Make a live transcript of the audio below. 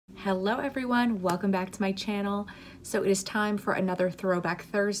Hello everyone, welcome back to my channel. So it is time for another Throwback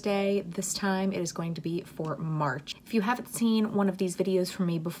Thursday. This time it is going to be for March. If you haven't seen one of these videos from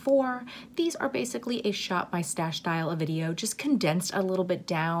me before, these are basically a shop my stash style of video, just condensed a little bit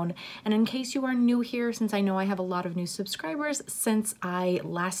down. And in case you are new here, since I know I have a lot of new subscribers since I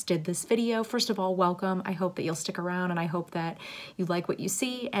last did this video, first of all, welcome. I hope that you'll stick around and I hope that you like what you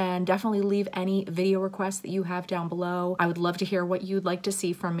see, and definitely leave any video requests that you have down below. I would love to hear what you'd like to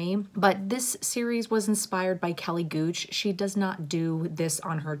see from me. But this series was inspired by Kelly Gooch. She does not do this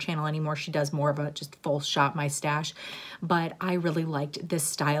on her channel anymore. She does more of a just full shop my stash, but I really liked this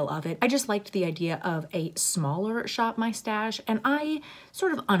style of it. I just liked the idea of a smaller shop my stash, and I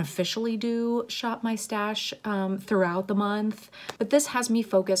sort of unofficially do shop my stash throughout the month, but this has me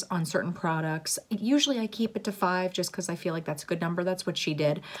focus on certain products. Usually I keep it to 5 just because I feel like that's a good number. That's what she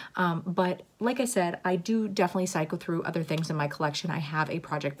did. But like I said, I do definitely cycle through other things in my collection. I have a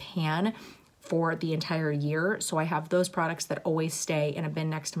project pan for the entire year. So I have those products that always stay in a bin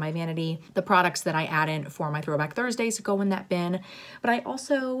next to my vanity. The products that I add in for my Throwback Thursdays go in that bin. But I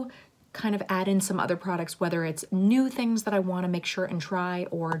also kind of add in some other products, whether it's new things that I want to make sure and try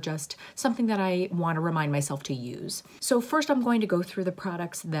or just something that I want to remind myself to use. So first I'm going to go through the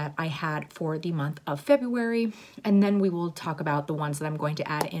products that I had for the month of February, and then we will talk about the ones that I'm going to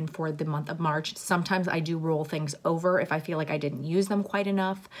add in for the month of March. Sometimes I do roll things over if I feel like I didn't use them quite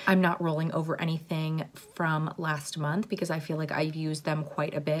enough. I'm not rolling over anything from last month because I feel like I've used them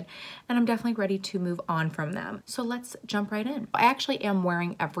quite a bit, and I'm definitely ready to move on from them. So let's jump right in. I actually am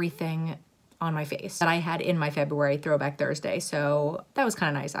wearing everything on my face that I had in my February Throwback Thursday, so that was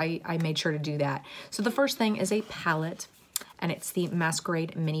kind of nice. I made sure to do that. So the first thing is a palette, and it's the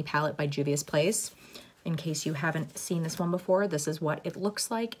Masquerade mini palette by Juvia's Place. In case you haven't seen this one before, this is what it looks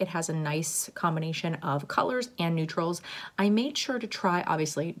like. It has a nice combination of colors and neutrals. I made sure to try,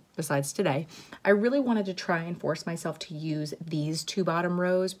 obviously, besides today, I really wanted to try and force myself to use these 2 bottom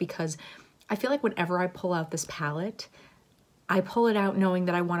rows because I feel like whenever I pull out this palette, I pull it out knowing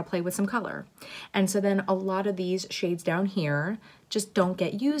that I want to play with some color. And so then a lot of these shades down here just don't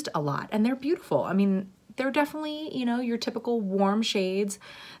get used a lot, and they're beautiful. I mean, they're definitely, you know, your typical warm shades.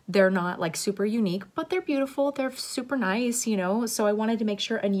 They're not like super unique, but they're beautiful. They're super nice, you know, so I wanted to make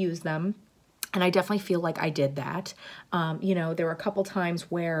sure and use them. And I definitely feel like I did that. You know, there were a couple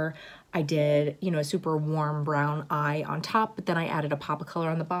times where I did, you know, a super warm brown eye on top, but then I added a pop of color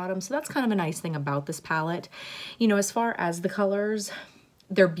on the bottom. So that's kind of a nice thing about this palette. You know, as far as the colors,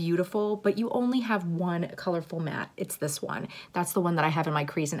 they're beautiful, but you only have one colorful matte. It's this one. That's the one that I have in my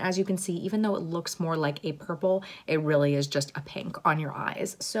crease. And as you can see, even though it looks more like a purple, it really is just a pink on your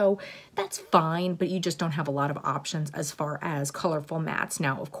eyes. So that's fine, but you just don't have a lot of options as far as colorful mattes.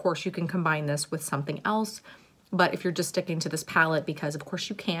 Now, of course, you can combine this with something else, but if you're just sticking to this palette, because of course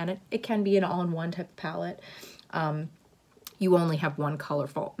you can, it can be an all-in-one type of palette, you only have one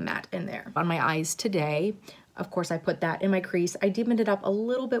colorful matte in there. On my eyes today, of course, I put that in my crease. I deepened it up a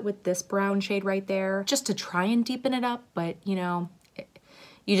little bit with this brown shade right there, just to try and deepen it up, but you know,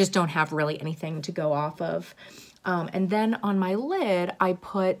 you just don't have really anything to go off of. And then on my lid, I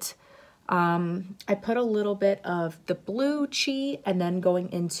put a little bit of the blue Chi and then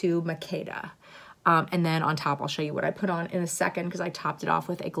going into Makeda. And then on top, I'll show you what I put on in a second because I topped it off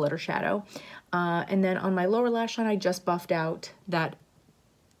with a glitter shadow. And then on my lower lash line, I just buffed out that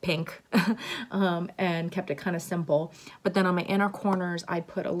pink and kept it kind of simple. But then on my inner corners, I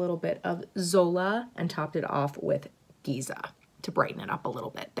put a little bit of Zola and topped it off with Giza to brighten it up a little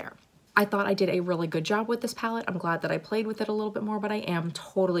bit there. I thought I did a really good job with this palette. I'm glad that I played with it a little bit more, but I am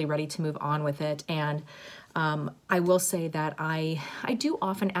totally ready to move on with it. And I will say that I do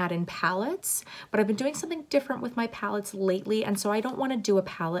often add in palettes, but I've been doing something different with my palettes lately, and so I don't want to do a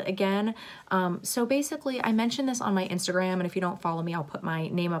palette again. So basically, I mentioned this on my Instagram, and if you don't follow me, I'll put my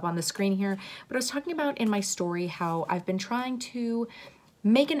name up on the screen here, but I was talking about in my story how I've been trying to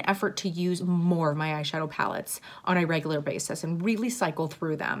make an effort to use more of my eyeshadow palettes on a regular basis and really cycle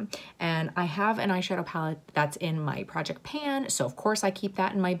through them. And I have an eyeshadow palette that's in my project pan, so of course I keep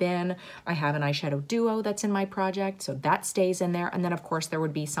that in my bin. I have an eyeshadow duo that's in my project, so that stays in there. And then of course there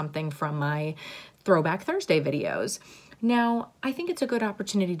would be something from my Throwback Thursday videos. Now, I think it's a good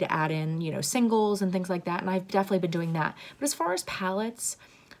opportunity to add in, you know, singles and things like that, and I've definitely been doing that. But as far as palettes,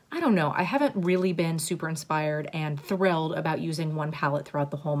 I don't know, I haven't really been super inspired and thrilled about using one palette throughout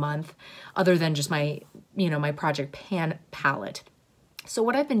the whole month, other than just my, you know, my Project Pan palette. So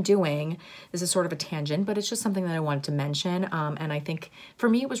what I've been doing, this is sort of a tangent, but it's just something that I wanted to mention. And I think for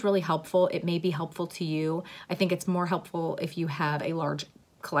me, it was really helpful. It may be helpful to you. I think it's more helpful if you have a large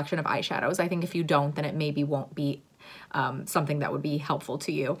collection of eyeshadows. I think if you don't, then it maybe won't be something that would be helpful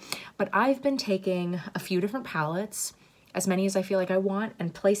to you. But I've been taking a few different palettes, as many as I feel like I want,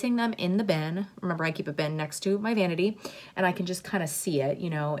 and placing them in the bin. Remember, I keep a bin next to my vanity, and I can just kind of see it. You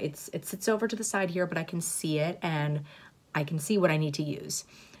know, it sits over to the side here, but I can see it, and I can see what I need to use.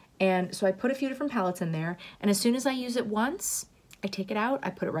 And so I put a few different palettes in there, and as soon as I use it once, I take it out,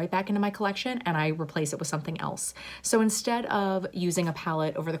 I put it right back into my collection, and I replace it with something else. So instead of using a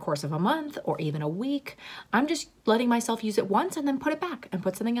palette over the course of a month or even a week, I'm just letting myself use it once and then put it back and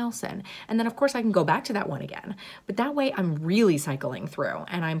put something else in. And then of course I can go back to that one again. But that way I'm really cycling through,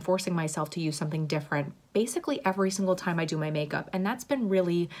 and I'm forcing myself to use something different basically every single time I do my makeup. And that's been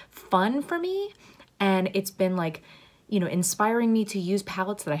really fun for me. And it's been like, you know, inspiring me to use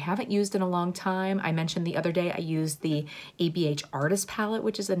palettes that I haven't used in a long time. I mentioned the other day I used the ABH Artist palette,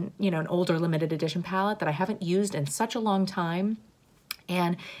 which is an older limited edition palette that I haven't used in such a long time.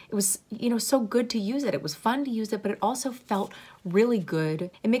 And it was, you know, so good to use it. It was fun to use it, but it also felt really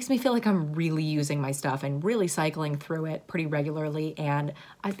good. It makes me feel like I'm really using my stuff and really cycling through it pretty regularly. And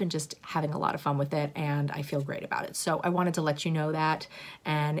I've been just having a lot of fun with it, and I feel great about it. So I wanted to let you know that.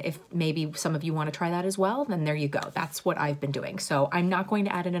 And if maybe some of you want to try that as well, then there you go. That's what I've been doing. So I'm not going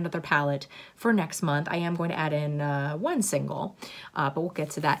to add in another palette for next month. I am going to add in one single, but we'll get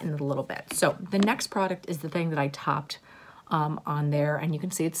to that in a little bit. So the next product is the thing that I topped on there, and you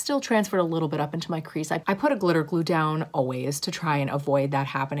can see it's still transferred a little bit up into my crease. I put a glitter glue down always to try and avoid that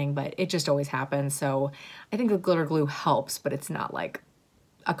happening, but it just always happens. So I think the glitter glue helps, but it's not like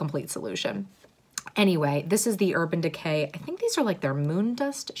a complete solution. Anyway, this is the Urban Decay. I think these are like their moon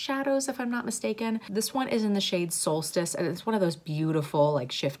dust shadows, if I'm not mistaken. This one is in the shade Solstice, and it's one of those beautiful,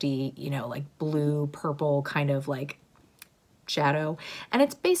 like shifty, you know, like blue, purple kind of like shadow. And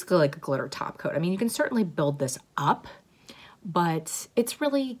it's basically like a glitter top coat. I mean, you can certainly build this up, but it's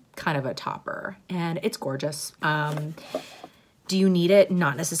really kind of a topper, and it's gorgeous. Do you need it?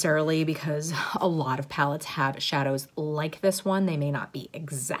 Not necessarily, because a lot of palettes have shadows like this one. They may not be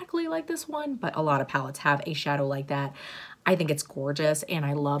exactly like this one, but a lot of palettes have a shadow like that. I think it's gorgeous, and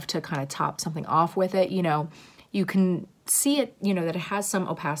I love to kind of top something off with it. You know, you can see it, you know, that it has some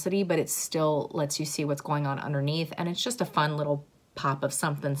opacity, but it still lets you see what's going on underneath, and it's just a fun little pop of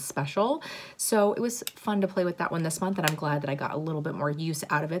something special. So it was fun to play with that one this month, and I'm glad that I got a little bit more use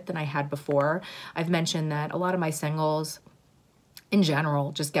out of it than I had before. I've mentioned that a lot of my singles in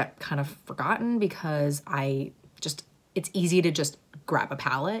general just get kind of forgotten because it's easy to just grab a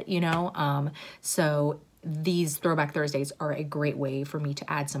palette, you know? So these Throwback Thursdays are a great way for me to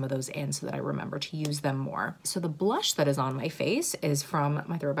add some of those in so that I remember to use them more. So the blush that is on my face is from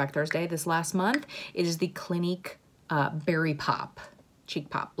my Throwback Thursday this last month. It is the Clinique Berry Pop Cheek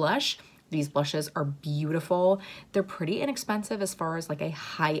Pop blush. These blushes are beautiful. They're pretty inexpensive as far as like a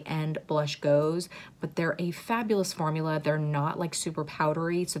high-end blush goes, but they're a fabulous formula. They're not like super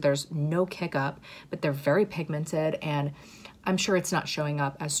powdery, so there's no kick up, but they're very pigmented, and I'm sure it's not showing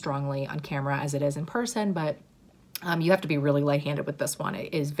up as strongly on camera as it is in person, but you have to be really light-handed with this one.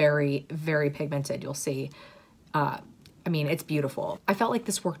 It is very, very pigmented. You'll see. I mean, it's beautiful. I felt like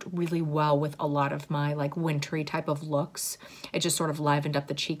this worked really well with a lot of my like wintry type of looks. It just sort of livened up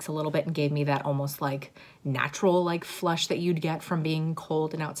the cheeks a little bit and gave me that almost like natural like flush that you'd get from being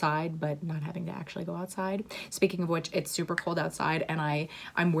cold and outside, but not having to actually go outside. Speaking of which, it's super cold outside, and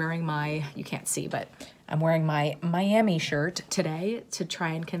I'm wearing my, you can't see, but I'm wearing my Miami shirt today to try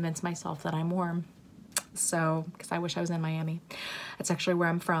and convince myself that I'm warm. So, because I wish I was in Miami. That's actually where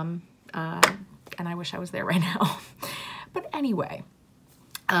I'm from, and I wish I was there right now. But anyway,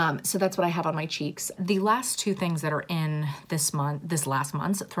 so that's what I have on my cheeks. The last two things that are in this last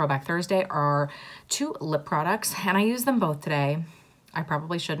month's Throwback Thursday are two lip products, and I use them both today. I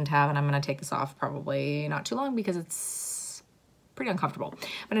probably shouldn't have, and I'm gonna take this off probably not too long because it's pretty uncomfortable.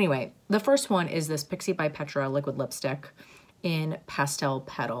 But anyway, the first one is this Pixi by Petra liquid lipstick in Pastel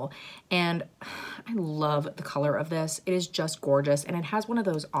Petal, and I love the color of this. It is just gorgeous, and it has one of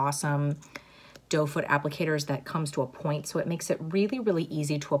those awesome doe foot applicators that comes to a point, so it makes it really, really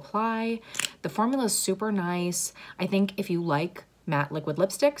easy to apply. The formula is super nice. I think if you like matte liquid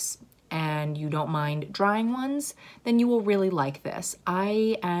lipsticks and you don't mind drying ones, then you will really like this.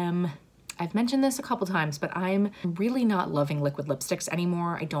 I've mentioned this a couple times, but I'm really not loving liquid lipsticks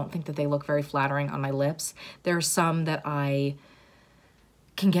anymore. I don't think that they look very flattering on my lips. There are some that I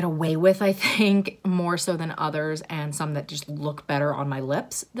can get away with, I think, more so than others, and some that just look better on my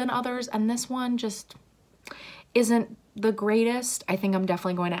lips than others, and this one just isn't the greatest. I think I'm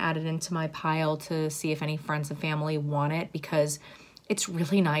definitely going to add it into my pile to see if any friends and family want it, because it's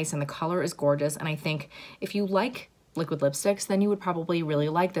really nice and the color is gorgeous, and I think if you like liquid lipsticks, then you would probably really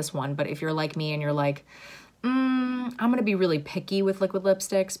like this one. But if you're like me and you're like, I'm gonna be really picky with liquid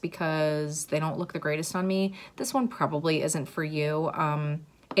lipsticks because they don't look the greatest on me. This one probably isn't for you.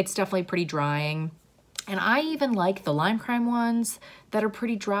 It's definitely pretty drying. And I even like the lime crime ones that are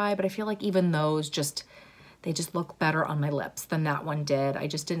pretty dry, but I feel like even those they just look better on my lips than that one did. I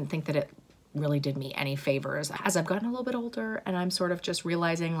just didn't think that it really did me any favors. As I've gotten a little bit older and I'm sort of just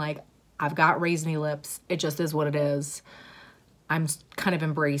realizing like, I've got raisiny lips. It just is what it is. I'm kind of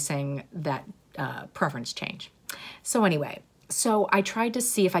embracing that preference change. So anyway, so I tried to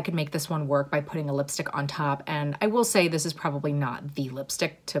see if I could make this one work by putting a lipstick on top. And I will say this is probably not the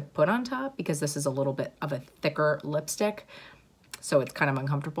lipstick to put on top because this is a little bit of a thicker lipstick. So it's kind of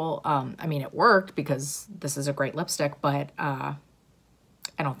uncomfortable. I mean, it worked because this is a great lipstick, but I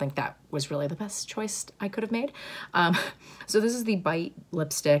don't think that was really the best choice I could have made. So this is the Bite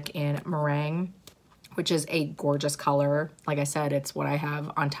lipstick in Meringue, which is a gorgeous color. Like I said, it's what I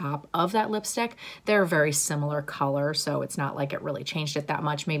have on top of that lipstick. They're a very similar color, so it's not like it really changed it that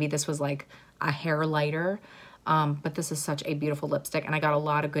much. Maybe this was like a hair lighter, but this is such a beautiful lipstick, and I got a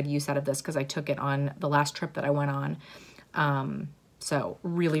lot of good use out of this because I took it on the last trip that I went on. So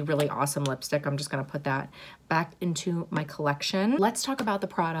really, really awesome lipstick. I'm just gonna put that back into my collection. Let's talk about the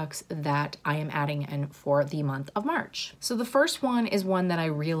products that I am adding in for the month of March. So the first one is one that I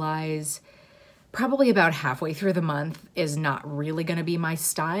realize probably about halfway through the month is not really gonna be my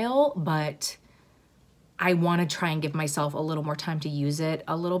style, but I wanna try and give myself a little more time to use it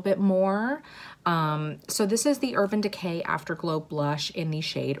a little bit more. So this is the Urban Decay Afterglow Blush in the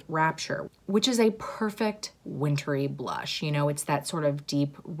shade Rapture, which is a perfect wintry blush. You know, it's that sort of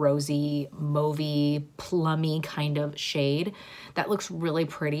deep, rosy, mauvey, plummy kind of shade that looks really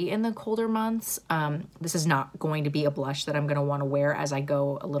pretty in the colder months. This is not going to be a blush that I'm gonna wanna wear as I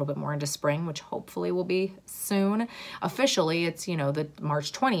go a little bit more into spring, which hopefully will be soon. Officially, it's, you know, the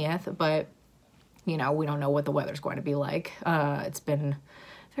March 20th, but you know, we don't know what the weather's going to be like. It's been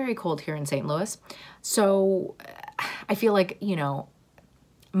very cold here in St. Louis. So I feel like, you know,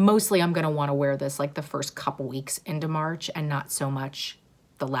 mostly I'm going to want to wear this like the first couple weeks into March and not so much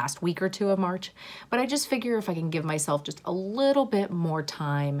the last week or two of March. But I just figure if I can give myself just a little bit more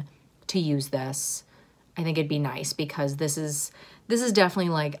time to use this, I think it'd be nice because this is definitely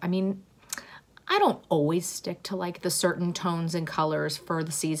like, I mean, I don't always stick to like the certain tones and colors for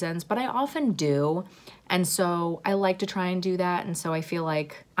the seasons, but I often do. And so I like to try and do that. And so I feel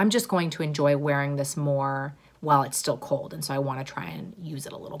like I'm just going to enjoy wearing this more while it's still cold. And so I want to try and use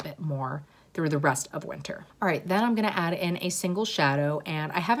it a little bit more through the rest of winter. All right, then I'm gonna add in a single shadow,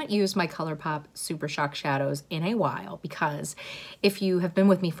 and I haven't used my ColourPop Super Shock shadows in a while because if you have been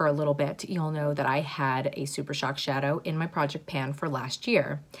with me for a little bit, you'll know that I had a Super Shock shadow in my project pan for last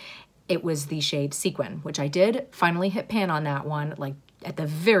year. It was the shade Sequin, which I did finally hit pan on that one, like at the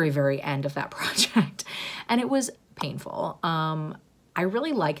very, very end of that project. And it was painful. I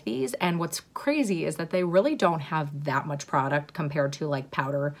really like these. And what's crazy is that they really don't have that much product compared to like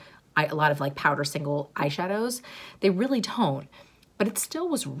powder, a lot of like powder single eyeshadows. They really don't. But it still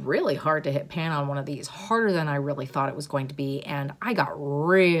was really hard to hit pan on one of these, harder than I really thought it was going to be. And I got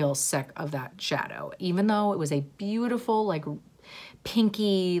real sick of that shadow, even though it was a beautiful, like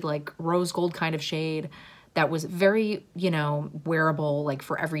pinky, like rose gold kind of shade that was very, you know, wearable, like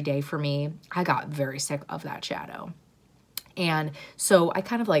for every day for me. I got very sick of that shadow. And so I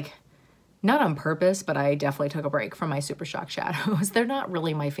kind of like, not on purpose, but I definitely took a break from my Super Shock shadows. They're not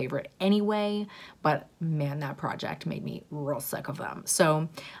really my favorite anyway, but man, that project made me real sick of them. So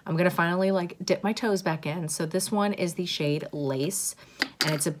I'm gonna finally like dip my toes back in. So this one is the shade Lace,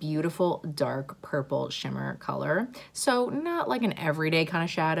 and it's a beautiful dark purple shimmer color. So not like an everyday kind of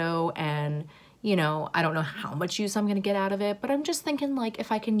shadow, and you know, I don't know how much use I'm gonna get out of it, but I'm just thinking like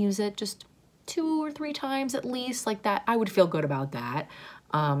if I can use it just 2 or 3 times at least like that, I would feel good about that.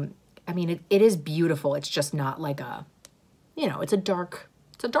 I mean, it is beautiful. It's just not like a, you know, it's a dark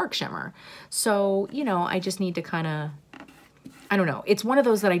shimmer. So, you know, I just need to kind of, I don't know. It's one of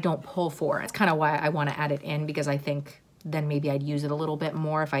those that I don't pull for. It's kind of why I want to add it in, because I think then maybe I'd use it a little bit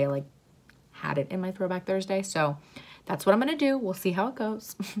more if I like had it in my Throwback Thursday. So that's what I'm going to do. We'll see how it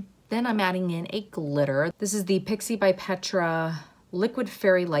goes. Then I'm adding in a glitter. This is the Pixi by Petra Liquid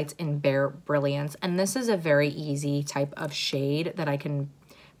Fairy Lights in Bare Brilliance. And this is a very easy type of shade that I can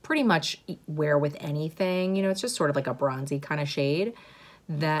pretty much wear with anything. You know, it's just sort of like a bronzy kind of shade.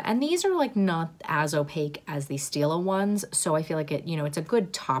 And these are like not as opaque as the Stila ones, so I feel like it, you know, it's a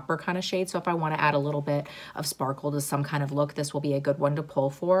good topper kind of shade. So if I want to add a little bit of sparkle to some kind of look, this will be a good one to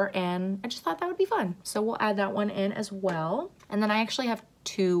pull for, and I just thought that would be fun. So we'll add that one in as well. And then I actually have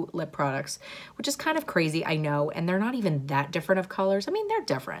 2 lip products, which is kind of crazy, I know, and they're not even that different of colors. I mean, they're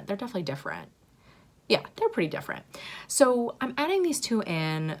different. They're definitely different. Yeah, they're pretty different. So I'm adding these two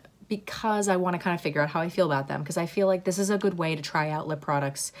in because I want to kind of figure out how I feel about them, because I feel like this is a good way to try out lip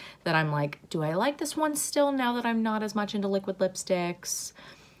products that I'm like, do I like this one still now that I'm not as much into liquid lipsticks?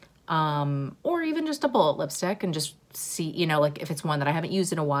 Or even just a bullet lipstick and just see, you know, like if it's one that I haven't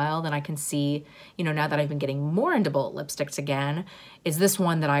used in a while, then I can see, you know, now that I've been getting more into bullet lipsticks again, is this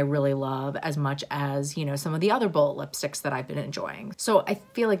one that I really love as much as, you know, some of the other bullet lipsticks that I've been enjoying. So I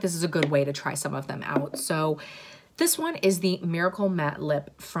feel like this is a good way to try some of them out. So this one is the Miracle Matte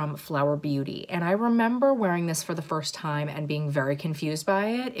Lip from Flower Beauty. And I remember wearing this for the first time and being very confused by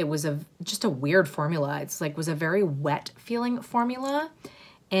it. It was just a weird formula. It's like, was a very wet feeling formula.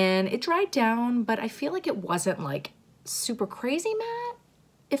 And it dried down, but I feel like it wasn't like super crazy matte,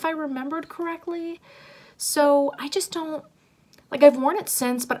 if I remembered correctly. So I just don't, like I've worn it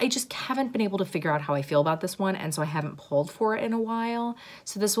since, but I just haven't been able to figure out how I feel about this one. And so I haven't pulled for it in a while.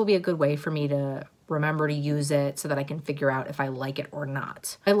 So this will be a good way for me to remember to use it so that I can figure out if I like it or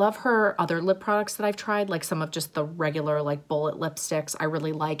not. I love her other lip products that I've tried, like some of just the regular like bullet lipsticks I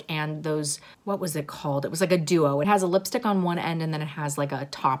really like, and those, what was it called? It was like a duo. It has a lipstick on one end and then it has like a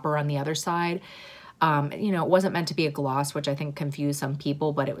topper on the other side. You know, it wasn't meant to be a gloss, which I think confused some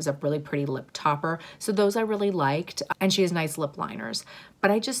people, but it was a really pretty lip topper. So those I really liked, and she has nice lip liners.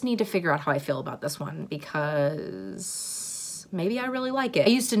 But I just need to figure out how I feel about this one because maybe I really like it.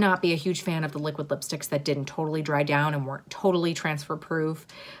 I used to not be a huge fan of the liquid lipsticks that didn't totally dry down and weren't totally transfer proof.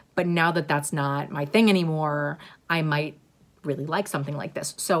 But now that that's not my thing anymore, I might really like something like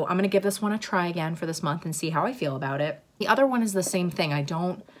this. So I'm gonna give this one a try again for this month and see how I feel about it. The other one is the same thing. I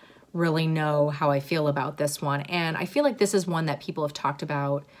don't really know how I feel about this one. And I feel like this is one that people have talked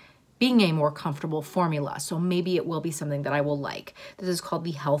about being a more comfortable formula. So maybe it will be something that I will like. This is called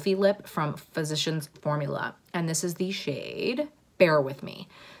the Healthy Lip from Physicians Formula. And this is the shade Bear With Me.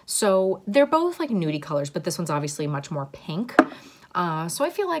 So they're both like nudie colors, but this one's obviously much more pink. So I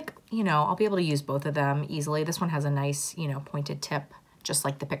feel like, you know, I'll be able to use both of them easily. This one has a nice, you know, pointed tip, just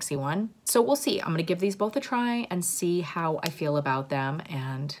like the Pixi one. So we'll see. I'm gonna give these both a try and see how I feel about them,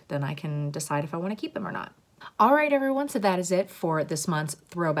 and then I can decide if I wanna keep them or not. All right, everyone, so that is it for this month's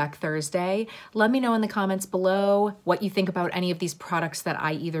Throwback Thursday. Let me know in the comments below what you think about any of these products that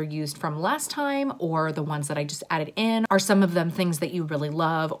I either used from last time or the ones that I just added in. Are some of them things that you really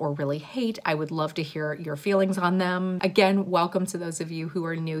love or really hate? I would love to hear your feelings on them. Again, welcome to those of you who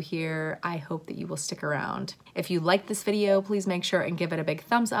are new here. I hope that you will stick around. If you liked this video, please make sure and give it a big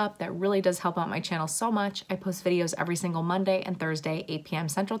thumbs up. That really does help out my channel so much. I post videos every single Monday and Thursday, 8 p.m.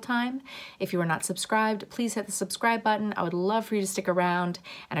 Central Time. If you are not subscribed, please hit the subscribe button. I would love for you to stick around,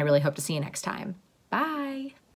 and I really hope to see you next time. Bye.